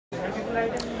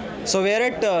So we're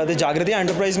at the Jagrati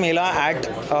Enterprise Mela at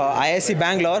ISC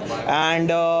Bangalore, and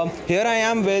here I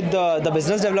am with the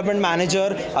Business Development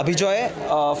Manager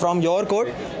Abhijoy from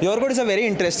YourQuote. YourQuote is a very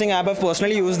interesting app. I've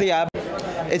personally used the app.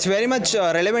 It's very much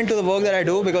relevant to the work that I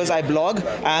do because I blog,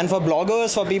 and for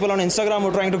bloggers, for people on Instagram who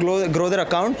are trying to grow their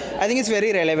account, I think it's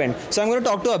very relevant. So I'm going to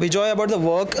talk to Abhijoy about the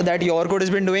work that YourQuote has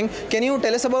been doing. Can you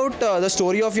tell us about the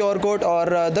story of YourQuote or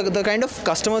the kind of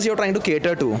customers you're trying to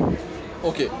cater to?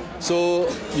 Okay, so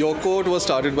YourQuote was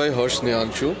started by Harsh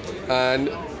Nehanshu, and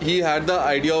he had the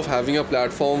idea of having a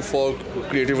platform for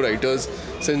creative writers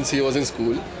since he was in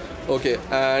school. Okay,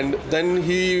 and then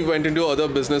he went into other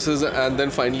businesses, and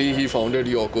then finally he founded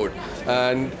YourQuote.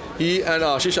 And he and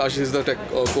Ashish is the tech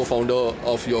co-founder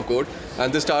of YourQuote,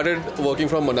 and they started working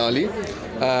from Manali,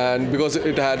 and because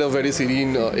it had a very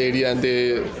serene area, and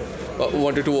they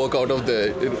wanted to work out of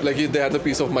there, like they had the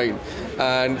peace of mind.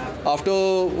 And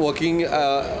after working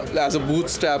as a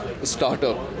bootstrap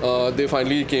startup, they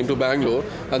finally came to Bangalore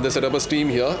and they set up a team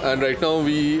here. And right now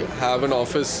we have an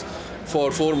office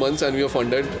for 4 months, and we are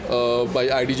funded by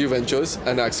IDG Ventures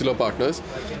and Axilla Partners.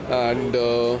 And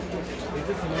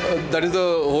that is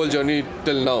the whole journey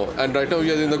till now. And right now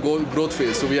we are in the growth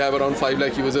phase. So we have around 5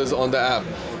 lakh users on the app,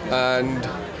 and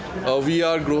we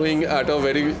are growing at a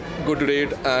very good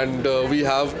rate, and we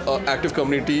have an active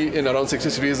community in around 60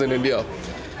 cities in India.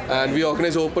 And we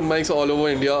organize open mics all over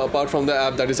India. Apart from the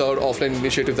app, that is our offline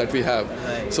initiative that we have.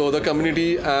 Right. So the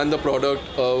community and the product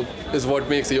is what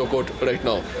makes YourQuote right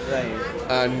now. Right.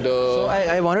 And So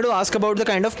I wanted to ask about the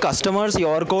kind of customers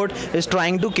YourQuote is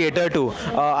trying to cater to.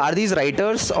 Are these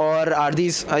writers, or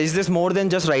is this more than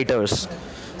just writers?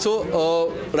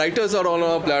 So writers are on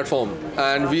our platform,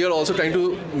 and we are also trying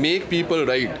to make people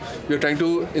write. We are trying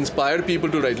to inspire people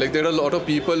to write. Like, there are a lot of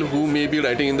people who may be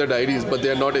writing in their diaries, but they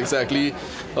are not exactly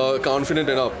confident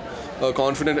enough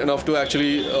to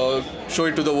actually show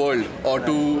it to the world, or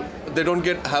they don't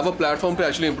have a platform to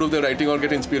actually improve their writing or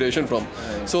get inspiration from.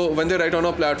 So when they write on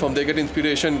our platform, they get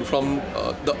inspiration from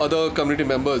the other community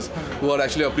members who are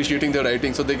actually appreciating their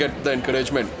writing, so they get the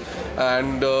encouragement.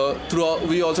 And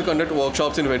we also conduct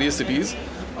workshops in various cities.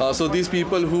 So these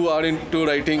people who are into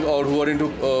writing or who are into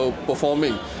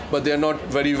performing, but they are not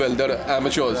very well, they're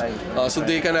amateurs. So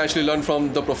they can actually learn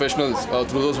from the professionals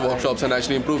through those workshops and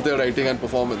actually improve their writing and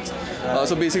performance.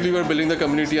 So basically we're building the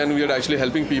community, and we are actually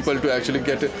helping people to actually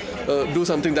do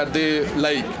something that they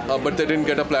like, but they didn't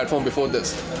get a platform before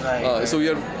this. So we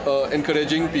are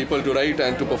encouraging people to write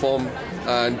and to perform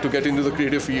and to get into the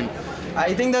creative field.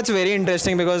 I think that's very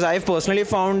interesting because I've personally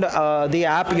found the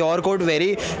app YourQuote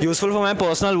very useful for my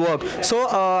personal work. So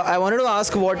I wanted to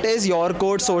ask, what is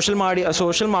YourQuote social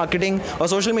marketing or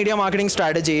social media marketing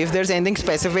strategy? If there's anything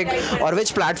specific, or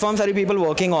which platforms are you people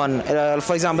working on?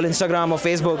 For example, Instagram or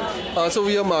Facebook? So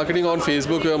we are marketing on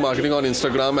Facebook, we are marketing on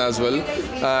Instagram as well,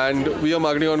 and we are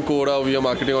marketing on Quora, we are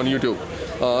marketing on YouTube.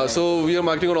 So we are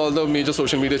marketing on all the major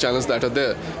social media channels that are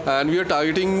there, and we are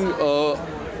targeting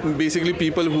basically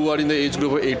people who are in the age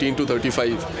group of 18 to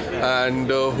 35, and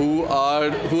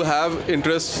who have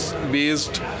interests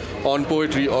based on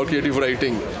poetry or creative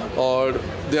writing, or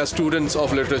they are students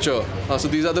of literature. So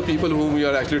these are the people whom we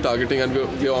are actually targeting, and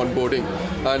we are onboarding.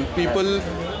 And people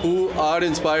who are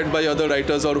inspired by other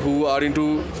writers, or who are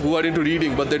into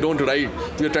reading but they don't write,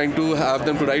 we are trying to have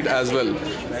them to write as well.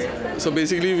 So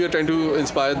basically we are trying to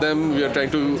inspire them, we are trying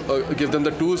to give them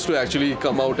the tools to actually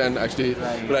come out and actually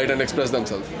write and express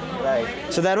themselves. Right.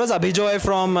 So that was Abhijoy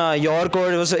from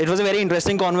YourQuote. It was a very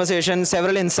interesting conversation,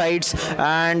 several insights,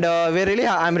 and I'm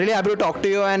really happy to talk to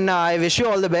you, and I wish you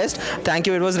all the best. Thank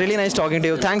you. It was really nice talking to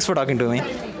you. Thanks for talking to me.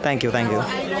 Thank you.